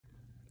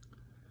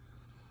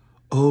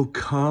O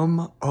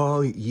come,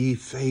 all ye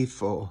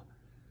faithful,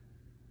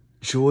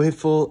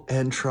 joyful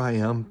and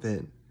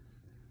triumphant.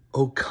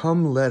 O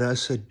come, let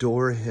us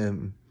adore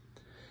him.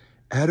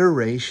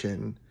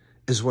 Adoration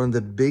is one of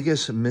the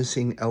biggest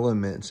missing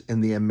elements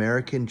in the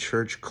American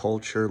church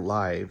culture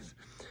life,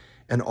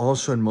 and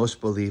also in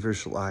most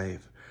believers'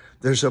 life.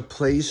 There's a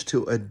place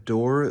to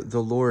adore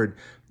the Lord.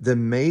 The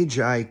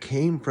Magi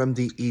came from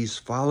the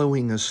east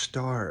following a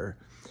star,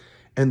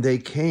 and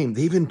they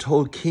even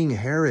told King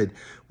Herod,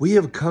 we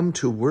have come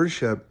to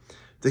worship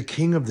the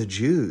King of the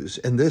Jews.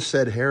 And this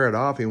set Herod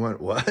off. He went,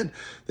 what?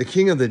 The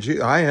King of the Jews?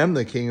 I am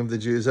the King of the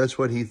Jews. That's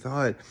what he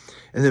thought.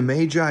 And the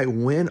Magi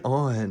went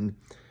on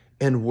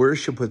and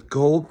worship with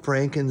gold,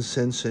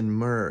 frankincense, and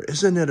myrrh.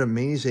 Isn't it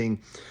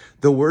amazing?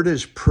 The word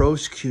is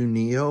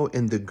proskuneo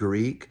in the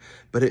Greek,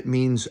 but it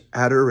means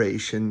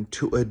adoration,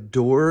 to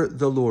adore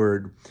the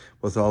Lord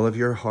with all of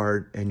your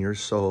heart and your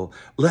soul.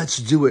 Let's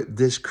do it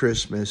this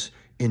Christmas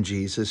in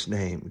Jesus'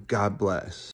 name. God bless.